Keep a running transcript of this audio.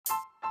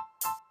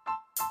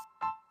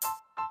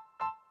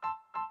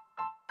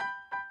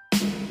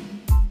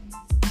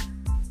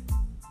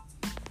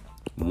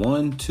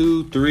1,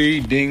 2, 3,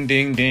 ding,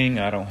 ding, ding.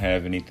 I don't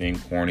have anything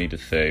corny to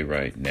say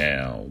right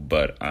now,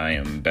 but I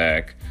am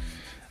back.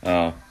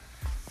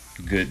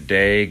 Good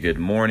day, good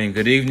morning,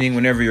 good evening,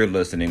 whenever you're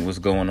listening. What's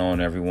going on,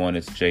 everyone?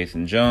 It's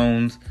Jason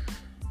Jones,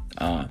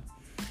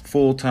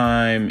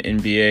 full-time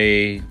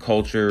NBA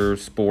culture,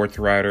 sports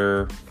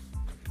writer,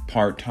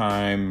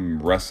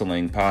 part-time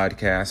wrestling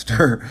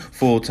podcaster,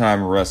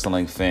 full-time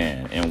wrestling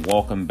fan, and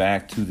welcome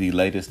back to the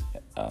latest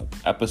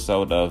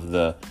episode of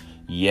the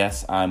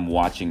Yes, I'm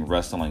Watching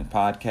Wrestling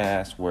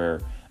podcast, where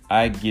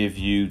I give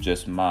you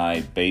just my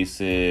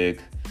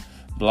basic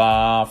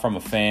blah from a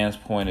fan's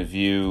point of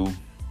view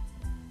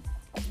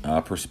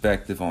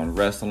perspective on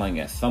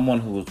wrestling as someone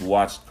who has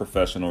watched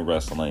professional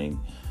wrestling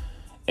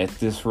at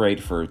this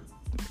rate for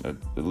at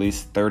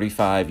least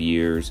 35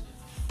 years.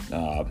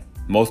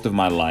 Most of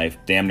my life,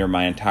 damn near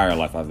my entire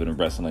life, I've been a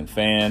wrestling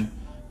fan.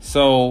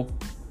 So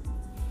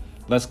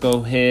let's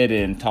go ahead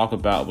and talk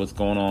about what's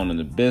going on in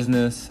the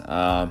business.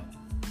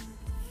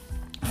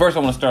 First,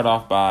 I want to start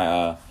off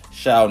by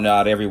shouting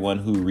out everyone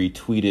who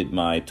retweeted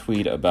my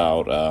tweet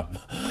about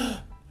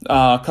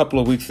a couple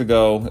of weeks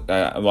ago.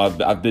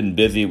 I've been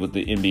busy with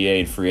the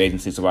NBA and free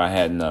agency, so I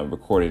hadn't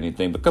recorded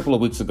anything. But a couple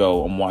of weeks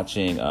ago, I'm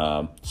watching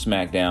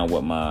SmackDown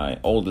with my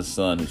oldest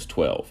son, who's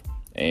 12.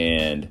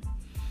 And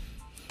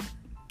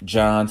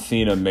John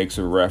Cena makes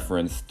a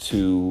reference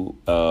to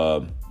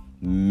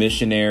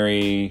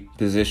missionary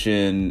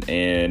position,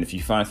 and if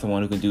you find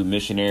someone who can do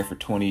missionary for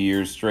 20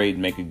 years straight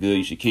and make it good,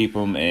 you should keep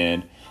them.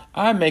 And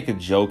I make a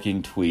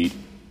joking tweet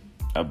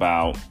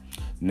about,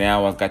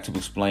 now I've got to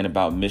explain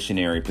about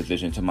missionary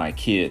position to my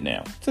kid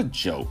now. It's a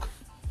joke,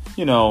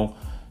 no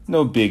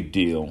big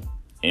deal.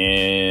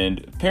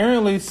 And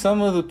apparently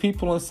some of the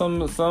people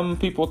and some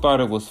people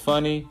thought it was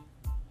funny,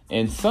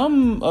 and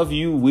some of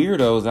you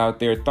weirdos out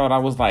there thought I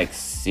was like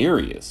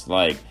serious,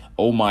 like,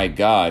 oh my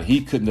God,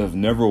 he couldn't have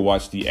never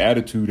watched the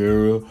Attitude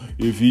Era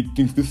if he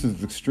thinks this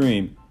is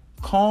extreme.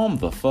 Calm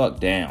the fuck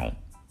down.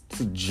 It's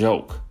a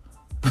joke.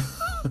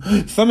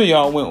 Some of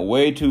y'all went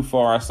way too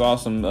far. I saw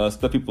some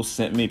stuff people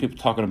sent me. People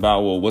talking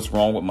about, well, what's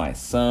wrong with my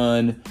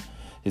son?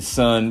 His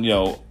son,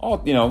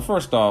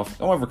 first off,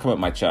 don't ever come at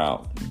my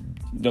child.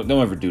 Don't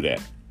ever do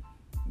that.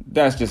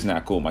 That's just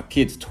not cool. My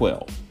kid's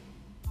 12.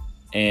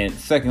 And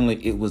secondly,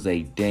 it was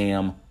a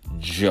damn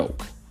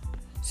joke.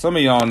 Some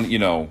of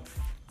y'all,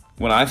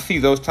 when I see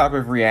those type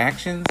of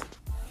reactions,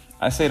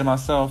 I say to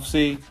myself,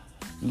 see,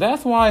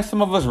 that's why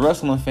some of us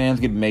wrestling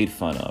fans get made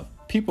fun of.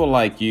 People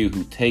like you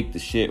who take the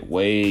shit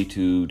way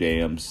too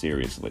damn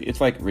seriously.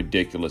 It's like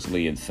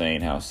ridiculously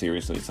insane how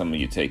seriously some of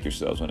you take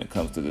yourselves when it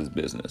comes to this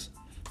business.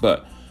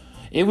 But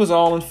it was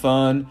all in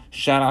fun.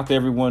 Shout out to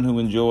everyone who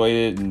enjoyed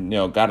it and,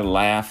 got a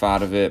laugh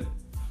out of it.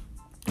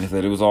 And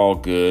said it was all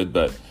good,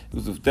 but it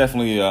was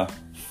definitely a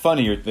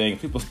funnier thing.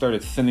 People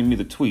started sending me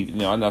the tweet.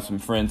 I know some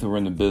friends who were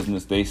in the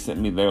business. They sent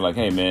me, they're like,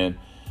 hey man,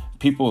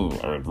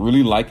 people are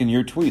really liking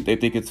your tweet. They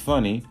think it's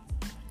funny.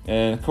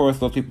 And of course,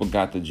 those people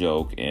got the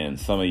joke, and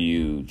some of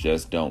you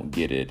just don't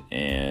get it.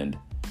 And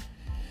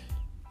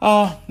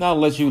I'll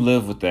let you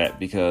live with that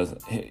because,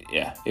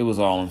 yeah, it was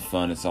all in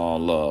fun. It's all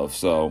love.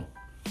 So,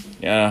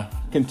 yeah,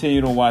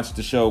 continue to watch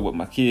the show with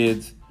my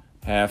kids.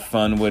 Have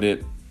fun with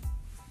it.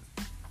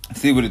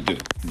 See what it do.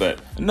 But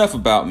enough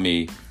about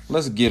me.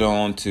 Let's get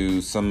on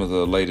to some of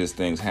the latest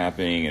things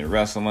happening in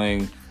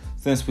wrestling.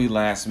 Since we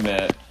last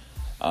met,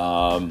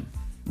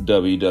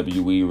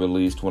 WWE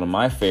released one of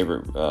my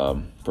favorite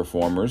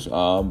performers,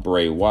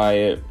 Bray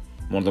Wyatt,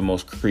 one of the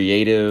most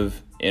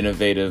creative,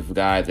 innovative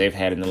guys they've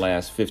had in the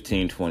last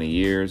 15, 20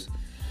 years.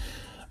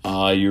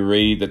 You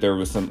read that there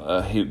was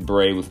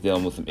Bray was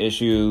dealing with some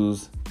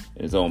issues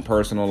in his own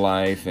personal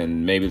life,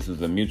 and maybe this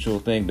was a mutual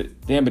thing, but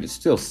damn it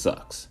still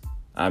sucks.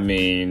 I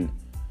mean,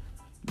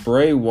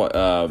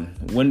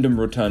 Wyndham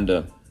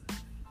Rotunda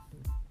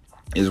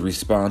is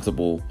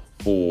responsible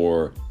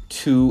for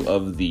two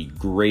of the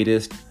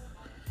greatest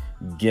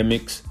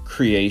gimmicks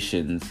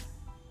creations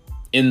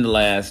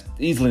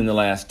easily in the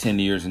last 10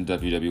 years in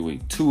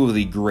WWE. Two of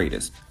the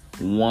greatest.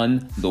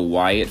 One, the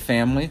Wyatt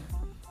family.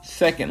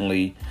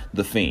 Secondly,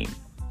 The Fiend.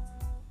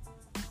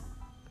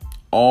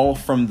 All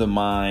from the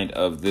mind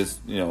of this,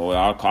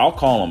 I'll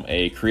call him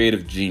a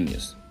creative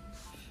genius.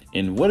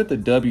 And what did the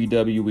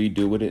WWE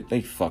do with it? They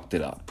fucked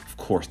it up. Of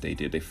course they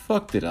did. They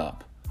fucked it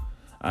up.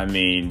 I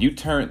mean,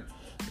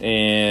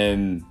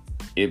 and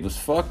it was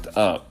fucked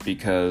up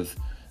because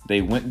they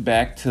went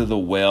back to the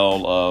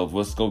well of,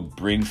 let's go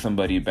bring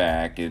somebody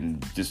back. And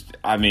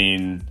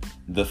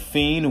The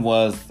Fiend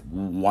was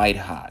white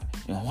hot.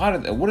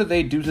 What did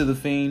they do to The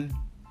Fiend?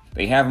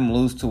 They have him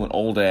lose to an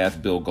old ass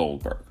Bill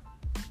Goldberg.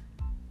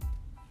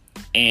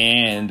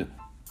 And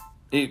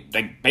they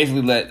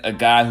basically let a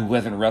guy who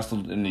hasn't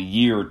wrestled in a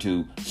year or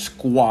two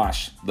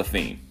squash The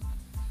Fiend.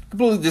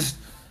 Completely just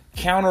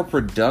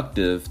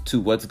counterproductive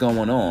to what's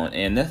going on.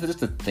 And that's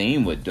just a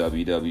theme with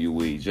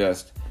WWE.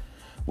 Just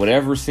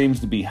whatever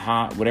seems to be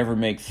hot, whatever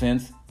makes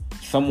sense,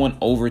 someone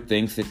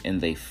overthinks it and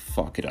they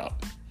fuck it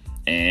up.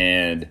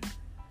 And,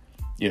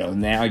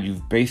 now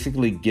you've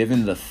basically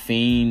given The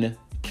Fiend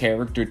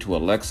character to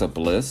Alexa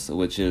Bliss,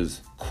 which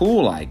is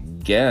cool, I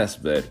guess,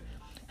 but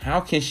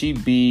how can she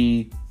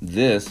be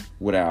this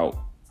without,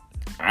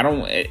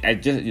 I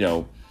just,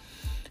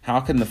 how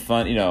can the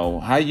fun,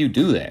 how you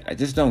do that? I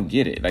just don't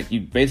get it. Like,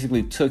 you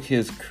basically took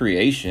his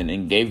creation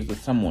and gave it to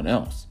someone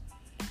else.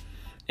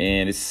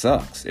 And it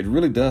sucks. It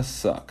really does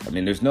suck. I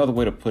mean, there's no other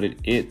way to put it.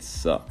 It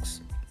sucks.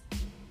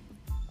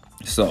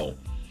 So,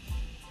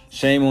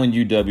 shame on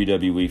you,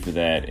 WWE, for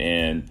that.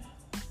 And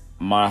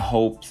my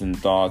hopes and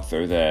thoughts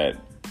are that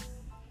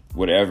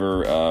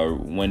whatever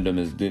Wyndham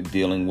is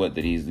dealing with,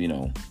 that he's,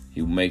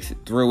 he makes it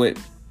through it.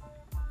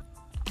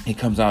 He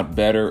comes out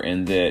better,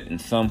 and that in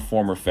some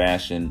form or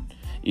fashion,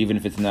 even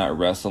if it's not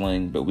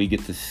wrestling, but we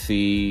get to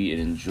see and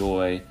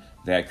enjoy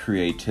that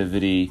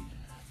creativity,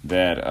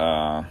 that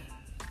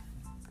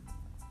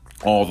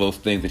all those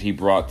things that he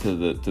brought to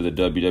the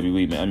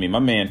WWE. I mean, my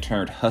man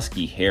turned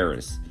Husky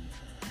Harris.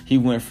 He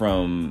went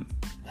from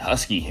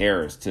Husky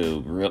Harris to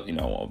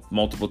a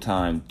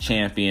multiple-time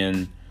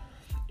champion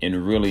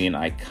and really an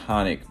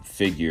iconic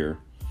figure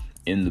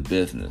in the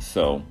business.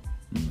 So,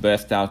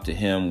 best out to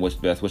him.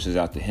 Best wishes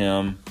out to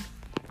him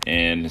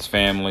and his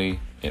family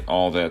and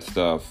all that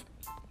stuff.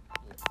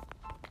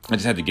 I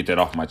just had to get that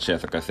off my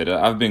chest. Like I said,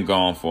 I've been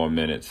gone for a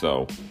minute,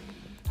 so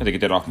I had to get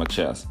that off my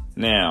chest.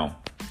 Now,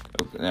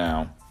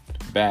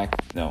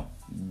 back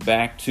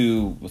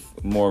to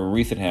more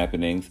recent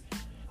happenings.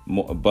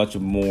 A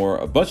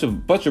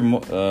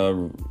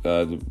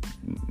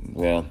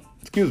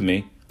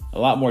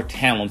lot more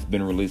talent's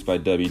been released by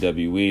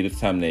WWE. This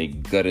time they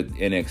gutted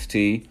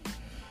NXT.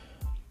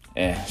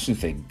 I shouldn't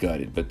say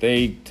gutted, but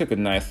they took a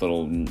nice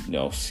little,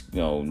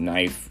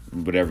 knife,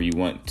 whatever you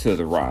want, to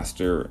the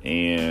roster,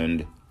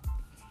 and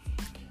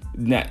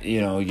not,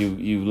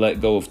 you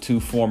let go of two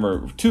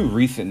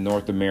recent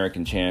North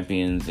American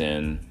champions,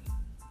 and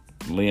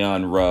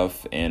Leon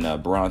Ruff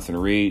and Bronson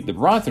Reed. The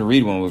Bronson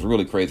Reed one was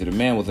really crazy. The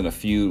man was in a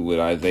feud with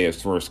Isaiah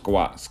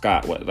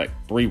Scott, like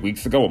 3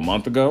 weeks ago, a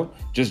month ago?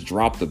 Just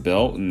dropped the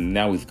belt, and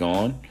now he's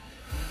gone.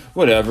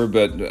 Whatever,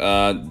 but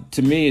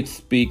to me, it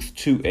speaks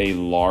to a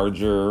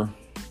larger...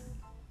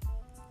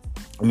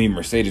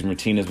 Mercedes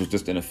Martinez was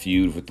just in a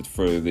feud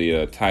for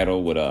the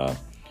title with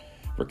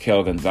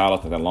Raquel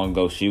Gonzalez. Not that long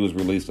ago, she was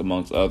released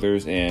amongst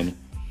others, and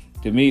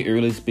to me, it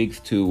really speaks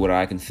to what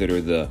I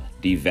consider the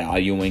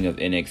devaluing of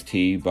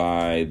NXT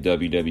by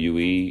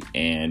WWE.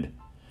 And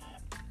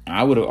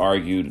I would have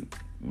argued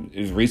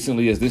as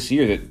recently as this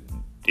year that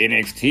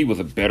NXT was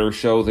a better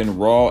show than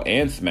Raw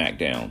and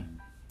SmackDown.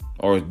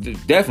 Or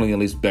definitely at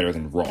least better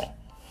than Raw.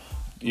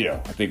 I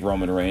think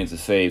Roman Reigns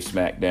has saved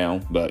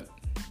SmackDown, but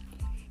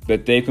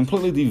they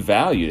completely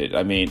devalued it.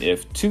 I mean,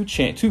 if two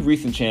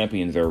recent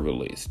champions are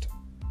released,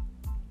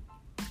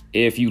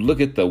 if you look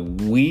at the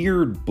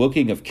weird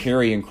booking of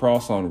Karrion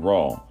Kross on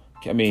Raw,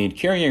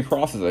 Karrion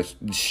Kross is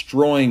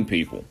destroying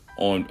people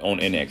on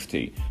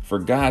NXT. For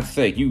God's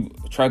sake, you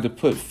tried to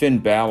put Finn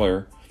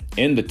Balor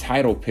in the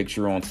title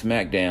picture on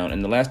SmackDown,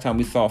 and the last time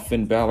we saw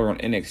Finn Balor on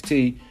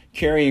NXT,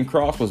 Karrion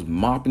Kross was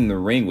mopping the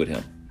ring with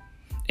him.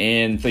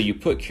 And so you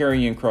put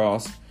Karrion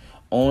Kross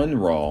on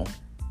Raw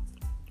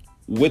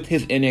with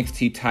his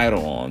NXT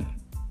title on,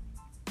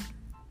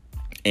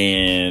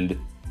 and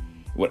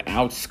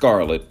without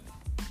Scarlett,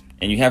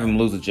 and you have him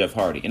lose to Jeff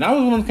Hardy. And I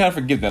was willing to kind of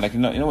forgive that. Like,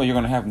 what, you're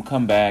going to have him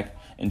come back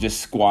and just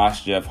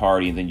squash Jeff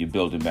Hardy, and then you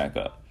build him back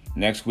up.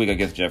 Next week, I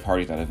guess Jeff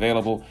Hardy's not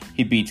available.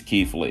 He beats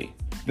Keith Lee.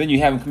 Then you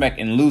have him come back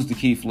and lose to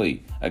Keith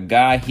Lee, a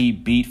guy he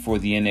beat for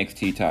the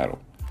NXT title.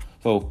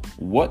 So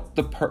what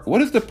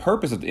is the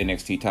purpose of the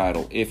NXT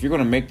title if you're going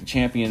to make the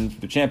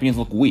champions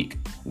look weak?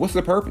 What's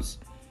the purpose?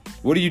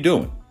 What are you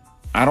doing?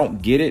 I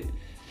don't get it.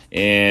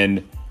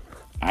 And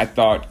I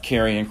thought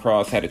Karrion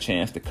Kross had a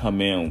chance to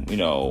come in,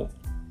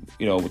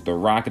 with the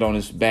rocket on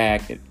his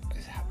back,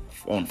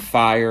 on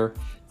fire,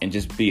 and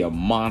just be a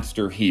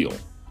monster heel.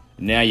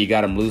 Now you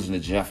got him losing to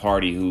Jeff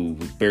Hardy, who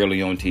was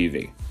barely on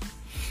TV.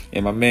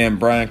 And my man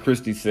Brian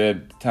Christie said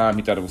at the time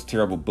he thought it was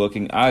terrible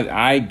booking.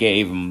 I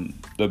gave him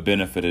the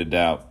benefit of the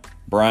doubt.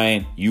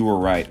 Brian, you were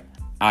right.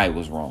 I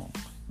was wrong.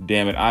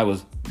 Damn it, I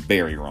was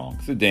very wrong.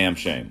 It's a damn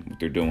shame what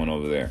they're doing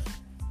over there.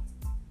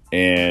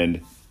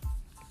 And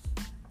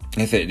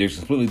I said they're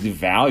completely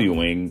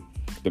devaluing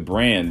the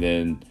brand.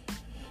 And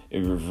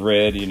we've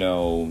read,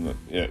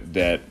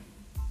 that,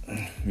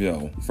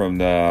 from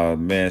the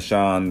man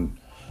Sean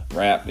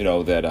Rapp,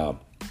 that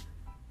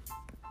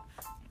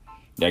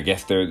I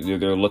guess they're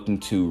looking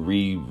to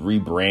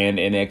rebrand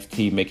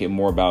NXT, make it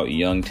more about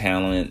young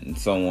talent and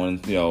so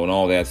on, and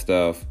all that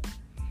stuff.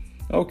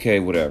 Okay,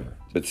 whatever.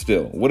 But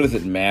still, what does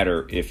it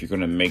matter if you're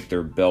going to make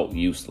their belt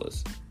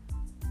useless?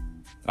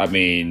 I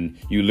mean,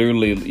 you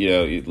literally,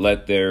 you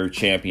let their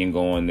champion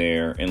go in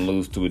there and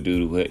lose to a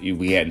dude who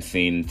we hadn't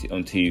seen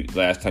on TV.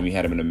 Last time you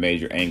had him in a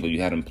major angle, you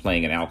had him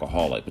playing an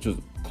alcoholic, which was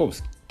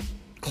close,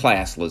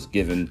 classless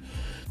given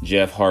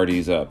Jeff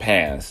Hardy's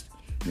past.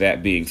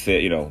 That being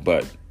said,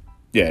 but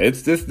yeah,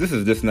 this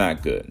is just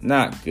not good.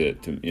 Not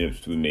good to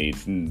me.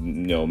 It's,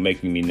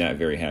 making me not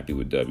very happy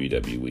with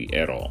WWE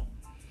at all,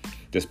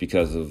 just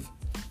because of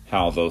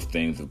how those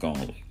things have gone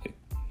lately.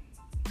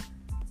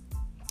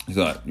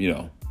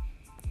 So,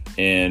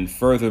 and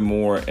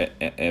furthermore,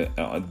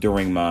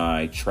 during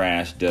my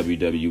trash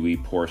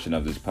WWE portion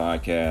of this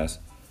podcast,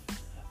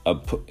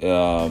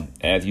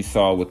 as you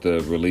saw with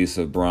the release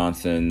of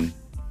Bronson,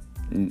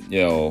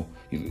 a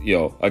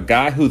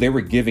guy who they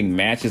were giving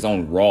matches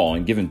on Raw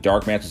and giving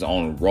dark matches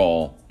on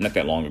Raw not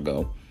that long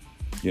ago.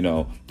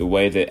 The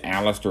way that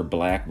Aleister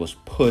Black was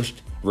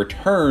pushed,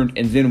 returned,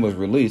 and then was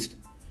released.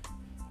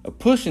 A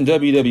push in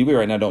WWE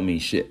right now don't mean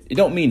shit. It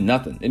don't mean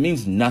nothing. It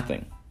means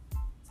nothing.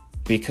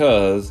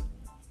 Because,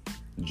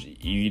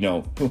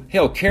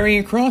 hell,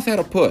 Karrion Kross had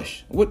a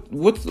push.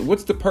 What's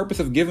the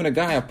purpose of giving a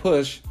guy a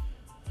push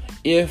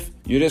if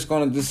you're just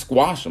going to just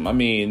squash him? I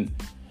mean,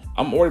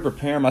 I'm already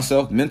preparing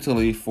myself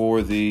mentally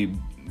for the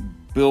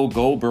Bill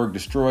Goldberg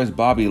destroys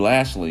Bobby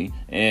Lashley.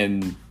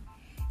 And,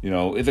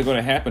 is it going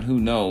to happen? Who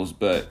knows?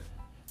 But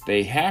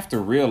they have to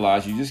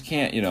realize you just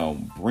can't,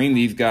 bring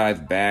these guys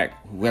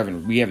back who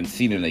we haven't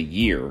seen in a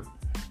year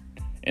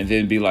and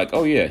then be like,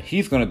 oh yeah,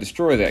 he's going to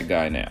destroy that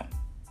guy now.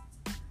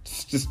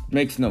 It just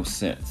makes no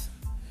sense.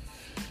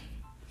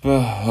 But,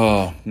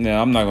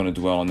 I'm not going to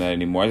dwell on that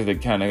anymore. I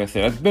just like I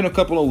said, it's been a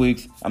couple of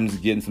weeks. I'm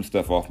just getting some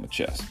stuff off my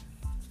chest.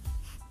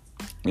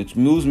 Which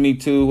moves me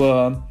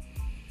to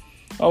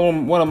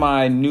one of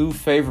my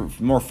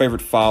more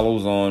favorite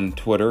follows on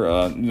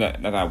Twitter.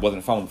 That I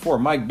wasn't following before,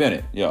 Mike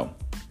Bennett. We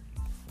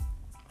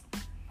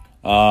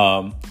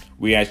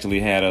actually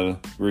he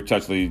was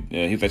actually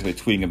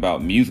tweeting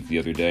about music the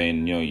other day,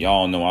 and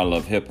y'all know I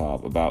love hip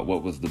hop, about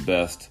what was the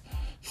best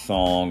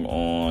song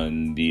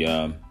on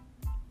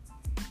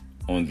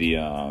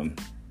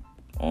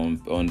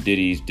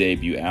Diddy's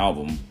debut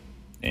album,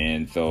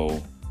 and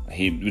so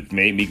he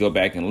made me go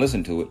back and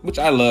listen to it, which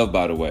I love,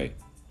 by the way.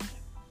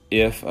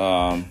 If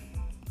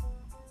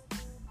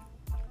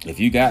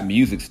you got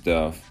music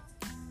stuff,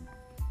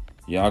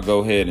 y'all go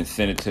ahead and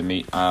send it to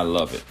me. I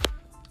love it.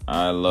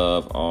 I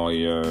love all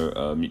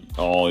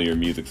your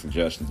music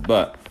suggestions.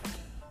 But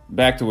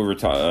back to what we're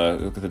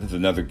talking, because this is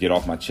another get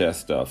off my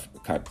chest stuff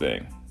type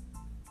thing.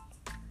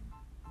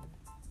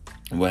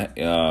 About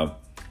a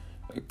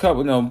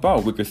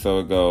week or so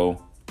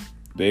ago,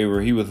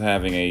 he was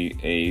having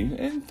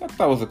and I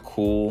thought it was a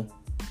cool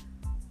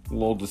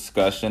little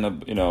discussion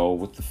of,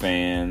 with the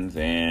fans,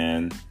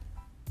 and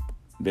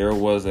there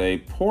was a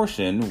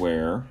portion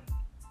where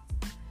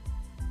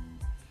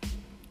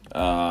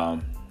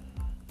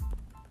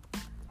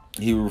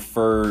he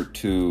referred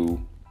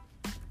to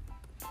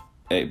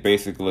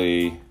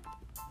basically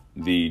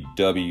the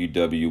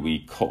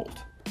WWE cult,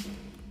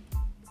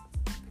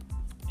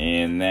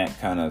 and that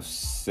kind of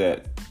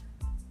set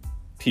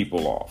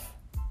people off.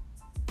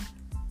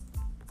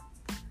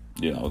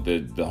 The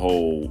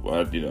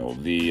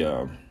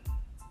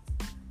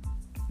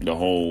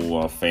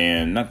whole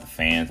fan, not the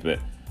fans, but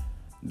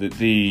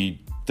the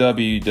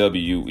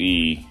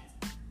WWE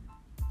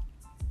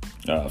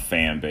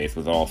fan base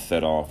was all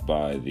set off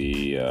by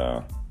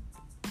the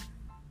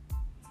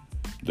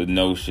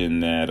notion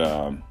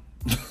that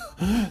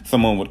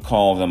someone would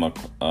call them a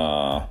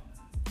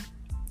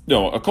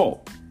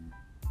cult.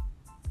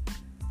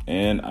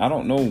 And I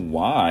don't know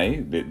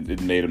why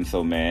it made him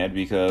so mad,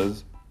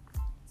 because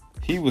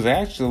he was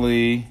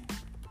actually,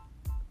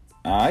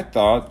 I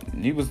thought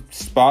he was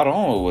spot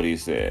on with what he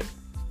said.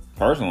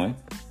 Personally,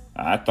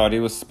 I thought he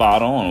was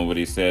spot on with what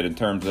he said in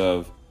terms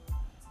of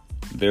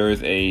there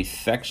is a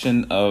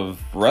section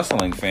of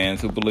wrestling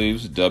fans who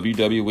believes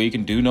WWE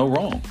can do no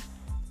wrong.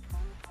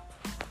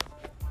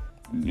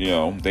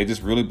 They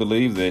just really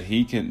believe that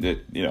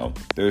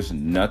there's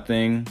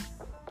nothing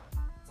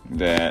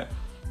that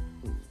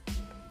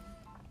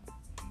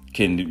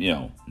can,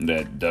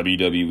 that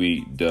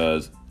WWE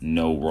does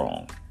no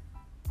wrong.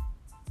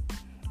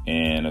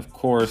 And of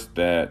course,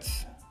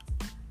 that's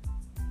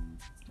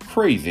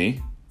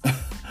crazy.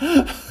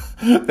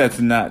 That's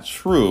not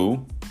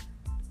true.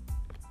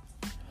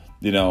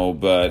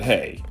 But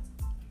hey,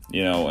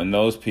 and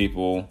those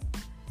people,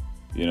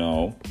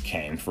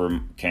 came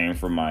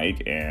for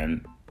Mike,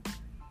 and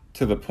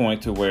to the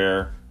point to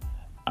where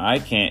I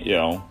can't,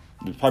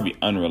 it's probably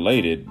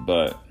unrelated,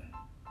 but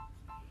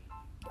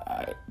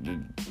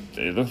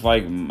it looks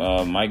like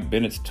Mike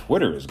Bennett's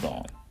Twitter is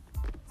gone.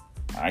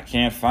 I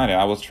can't find it.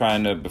 I was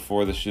trying to,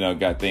 before this,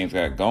 got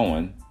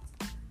going,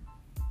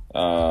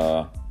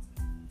 and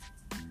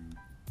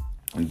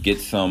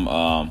get some,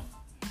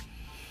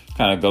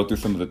 kind of go through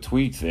some of the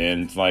tweets,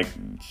 and it's like,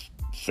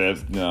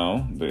 says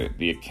no,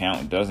 the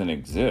account doesn't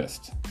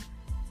exist,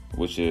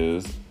 which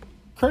is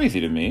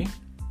crazy to me.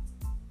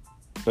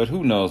 But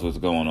who knows what's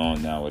going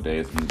on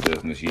nowadays in the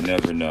business? You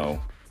never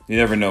know. You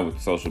never know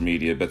with social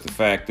media. But the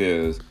fact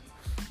is,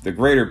 the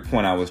greater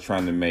point I was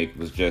trying to make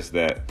was just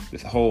that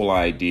this whole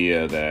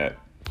idea that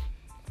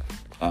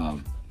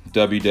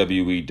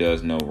WWE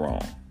does no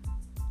wrong,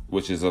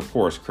 which is of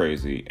course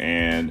crazy,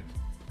 and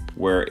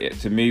where it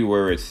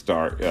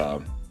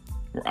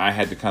where I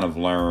had to kind of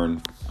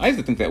learn. I used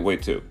to think that way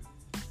too,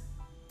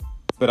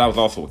 but I was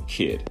also a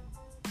kid,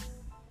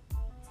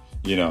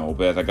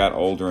 but as I got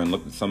older and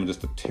looked at some of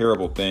just the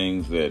terrible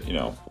things that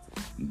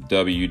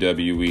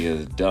WWE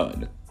has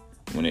done,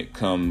 when it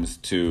comes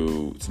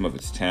to some of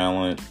its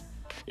talent.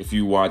 If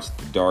you watch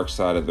the Dark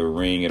Side of the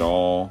Ring at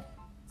all,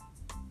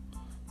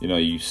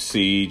 you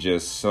see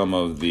just some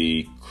of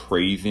the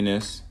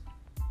craziness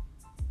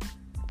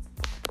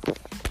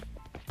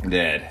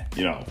that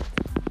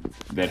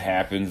that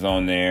happens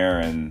on there.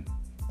 And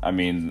I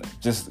mean,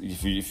 just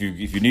if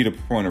you need a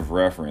point of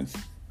reference,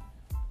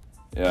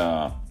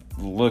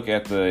 look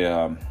at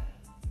the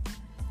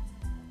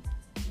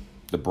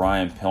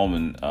Brian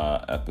Pillman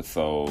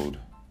episode,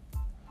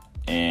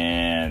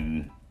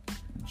 and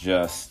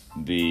just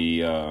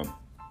the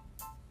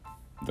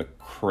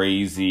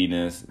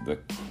craziness, the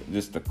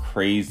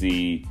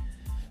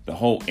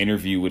whole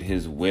interview with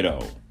his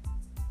widow.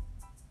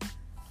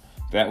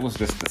 That was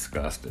just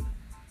disgusting.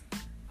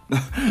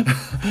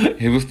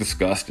 It was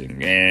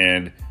disgusting.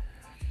 And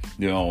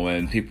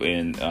and people,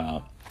 and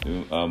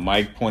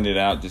Mike pointed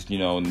out, just in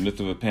the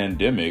midst of a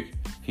pandemic,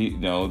 the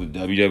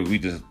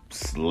WWE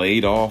just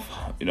laid off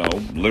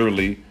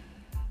literally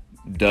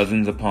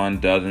dozens upon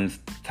dozens,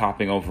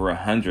 topping over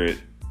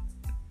 100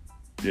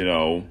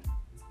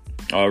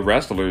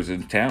 wrestlers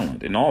and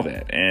talent and all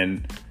that.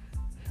 And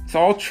it's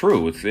all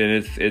true. It's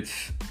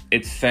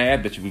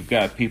sad that we've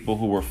got people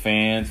who were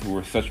fans, who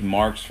were such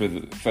marks,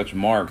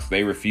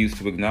 they refuse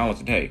to acknowledge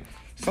that, hey,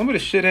 some of the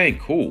shit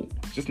ain't cool.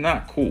 It's just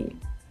not cool.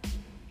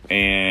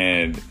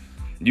 And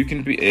you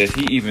can be, as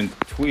he even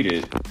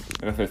tweeted,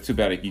 like I said, it's too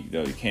bad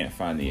you can't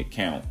find the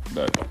account,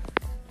 but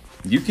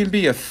you can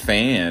be a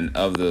fan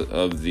of the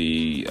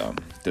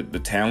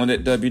talent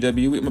at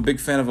WWE. I'm a big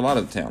fan of a lot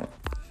of the talent,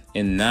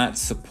 and not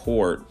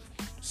support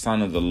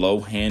some of the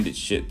low-handed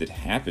shit that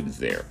happens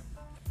there.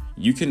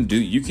 You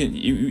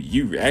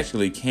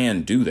actually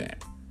can do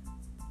that.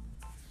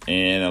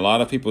 And a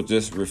lot of people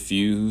just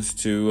refuse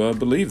to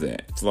believe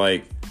that. It's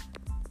like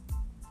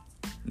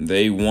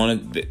they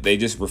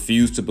just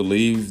refuse to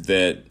believe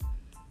that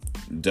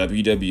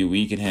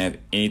WWE can have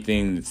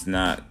anything that's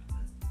not,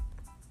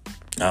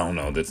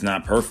 that's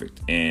not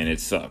perfect. And it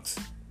sucks.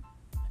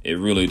 It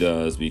really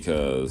does,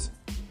 because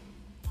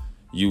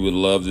you would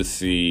love to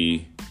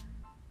see,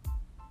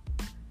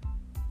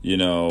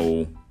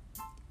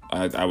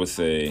 I would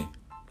say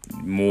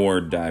more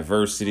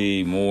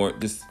diversity, more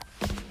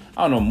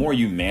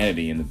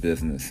humanity in the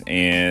business.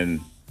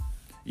 And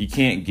you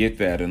can't get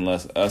that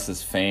unless us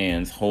as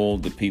fans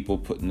hold the people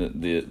putting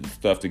the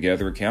stuff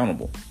together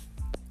accountable.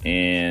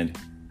 And,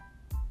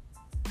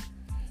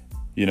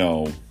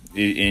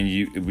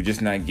 we're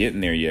just not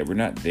getting there yet. We're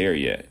not there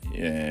yet.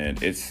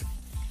 And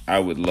I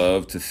would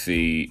love to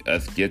see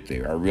us get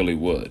there. I really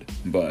would.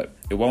 But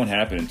it won't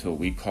happen until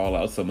we call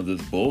out some of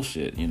this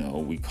bullshit.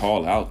 We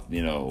call out,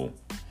 the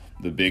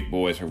big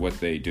boys for what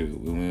they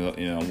do.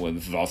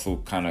 This is also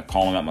kind of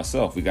calling out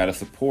myself. We got to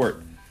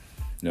support,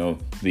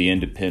 the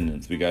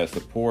independents. We got to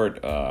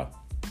support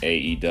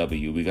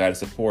AEW. We got to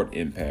support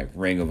Impact,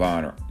 Ring of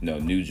Honor,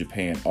 New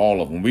Japan,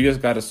 all of them. We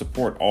just got to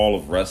support all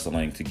of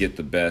wrestling to get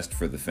the best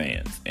for the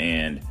fans.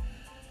 And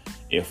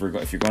if you're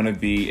going to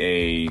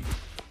be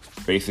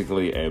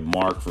basically a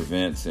mark for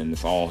Vince, and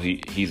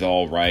he's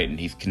all right, and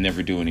he can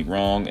never do any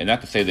wrong. And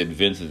not to say that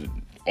Vince is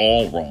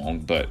all wrong,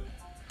 but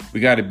we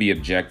got to be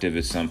objective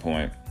at some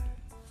point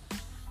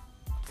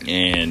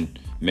and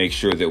make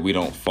sure that we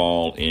don't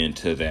fall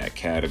into that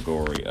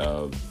category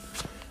of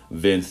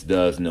Vince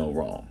does no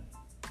wrong,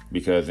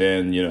 because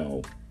then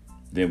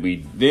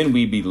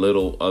we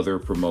belittle other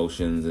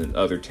promotions and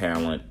other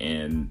talent,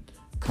 and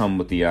come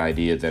with the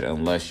idea that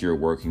unless you're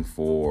working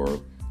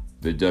for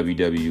the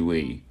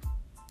WWE,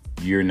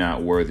 you're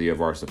not worthy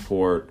of our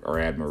support or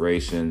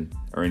admiration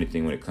or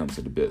anything when it comes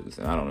to the business.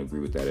 And I don't agree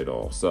with that at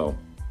all. So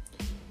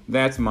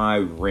that's my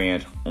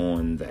rant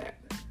on that.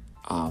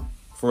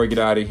 Before I get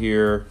out of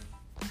here,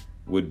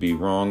 would be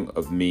wrong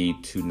of me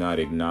to not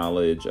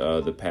acknowledge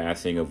the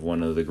passing of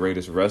one of the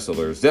greatest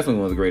wrestlers,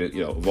 definitely one of the greatest,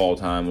 of all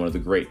time, one of the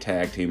great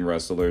tag team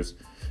wrestlers,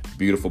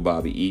 beautiful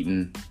Bobby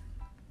Eaton,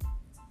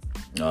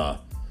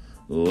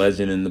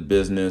 legend in the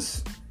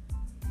business.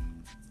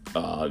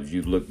 If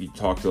you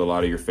talk to a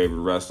lot of your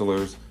favorite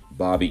wrestlers,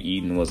 Bobby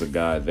Eaton was a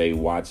guy they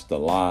watched a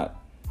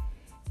lot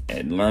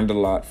and learned a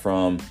lot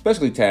from,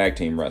 especially tag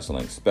team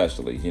wrestling.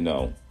 Especially,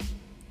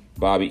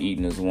 Bobby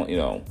Eaton was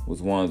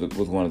one of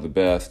the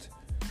best.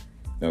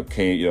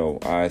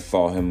 I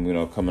saw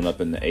him, coming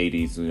up in the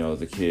 '80s.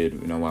 As a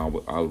kid,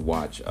 I would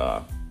watch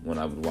when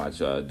I would watch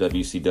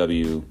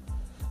WCW,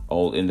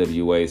 old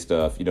NWA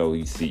stuff.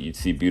 You'd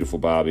see beautiful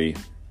Bobby.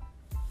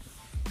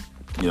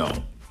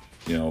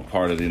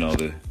 Part of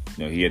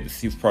he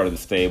was part of the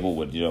stable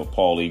with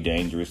Paul E.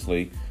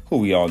 Dangerously, who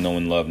we all know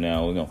and love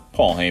now.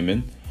 Paul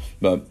Heyman.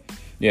 But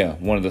yeah,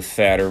 one of the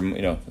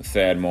a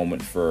sad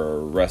moment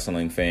for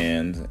wrestling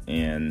fans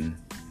and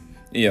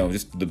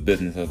just the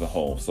business as a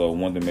whole. So I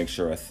wanted to make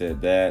sure I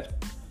said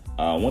that.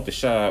 I want to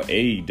shout out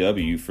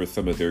AEW for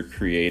some of their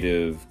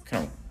creative,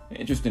 kind of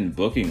interesting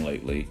booking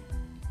lately.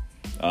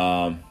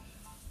 I'm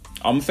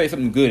gonna say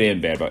something good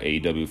and bad about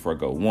AEW before I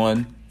go.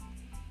 One,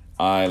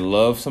 I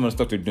love some of the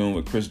stuff they're doing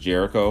with Chris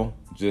Jericho.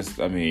 Just,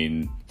 I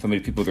mean, so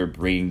many people they're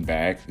bringing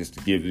back just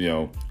to give,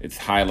 it's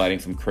highlighting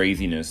some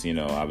craziness,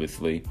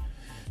 obviously.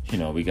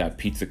 We got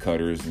pizza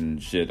cutters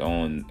and shit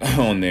on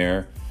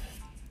there,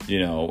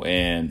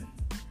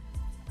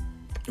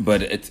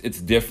 but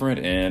it's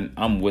different, and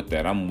I'm with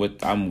that. I'm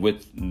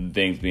with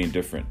things being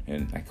different.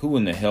 And like, who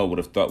in the hell would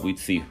have thought we'd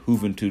see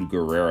Juventud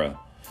Guerrera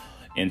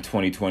in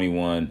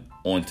 2021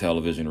 on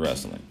television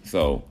wrestling?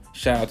 So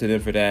shout out to them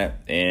for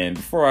that. And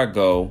before I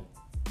go,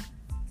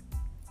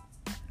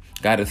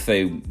 gotta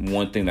say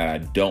one thing that I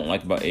don't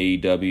like about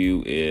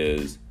AEW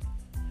is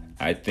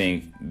I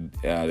think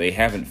they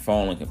haven't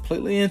fallen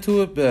completely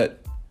into it,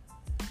 but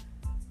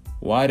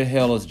why the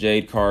hell is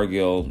Jade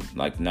Cargill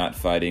not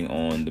fighting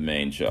on the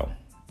main show?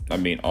 I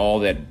mean, all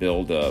that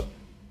build up.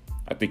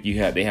 I think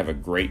they have a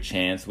great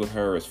chance with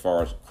her as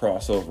far as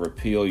crossover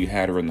appeal. You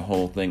had her in the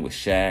whole thing with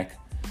Shaq.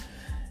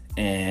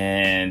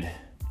 And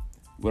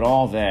with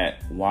all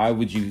that, why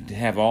would you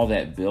have all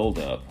that build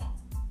up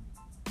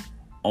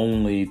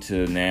only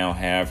to now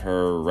have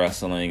her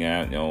wrestling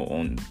at,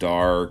 on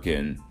Dark,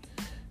 and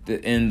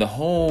the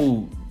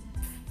whole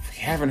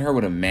having her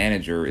with a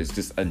manager is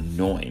just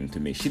annoying to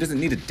me. She doesn't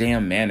need a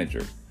damn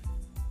manager.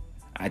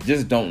 I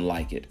just don't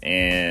like it.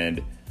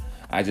 And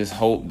I just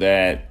hope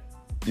that,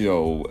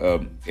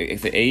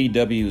 if the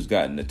AEW has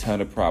gotten a ton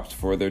of props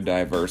for their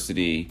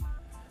diversity,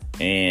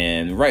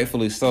 and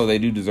rightfully so, they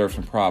do deserve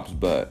some props,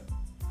 but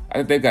I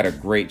think they've got a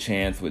great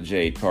chance with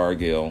Jade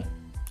Cargill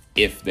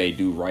if they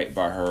do right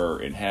by her,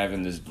 and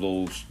having this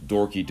little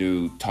dorky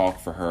dude talk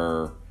for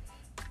her,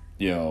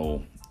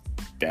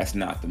 that's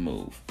not the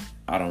move.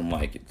 I don't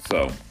like it.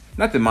 So,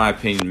 not that my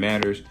opinion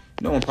matters.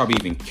 No one probably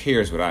even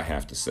cares what I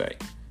have to say.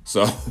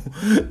 So,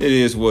 it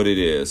is what it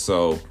is.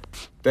 So,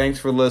 thanks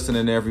for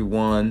listening,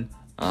 everyone.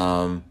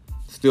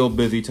 Still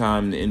busy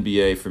time in the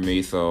NBA for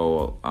me,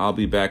 so I'll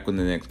be back in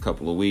the next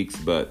couple of weeks.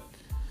 But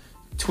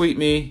tweet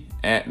me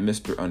at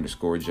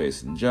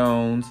Mr_Jason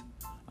Jones.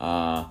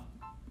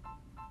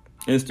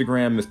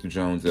 Instagram, Mr.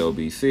 Jones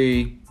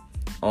LBC.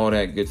 All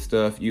that good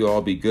stuff. You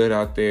all be good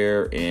out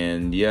there.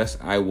 And yes,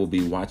 I will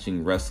be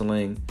watching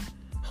wrestling.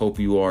 Hope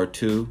you are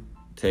too.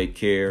 Take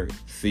care.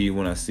 See you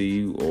when I see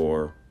you,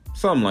 or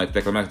something like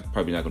that. I'm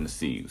probably not going to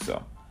see you.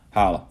 So,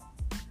 holla.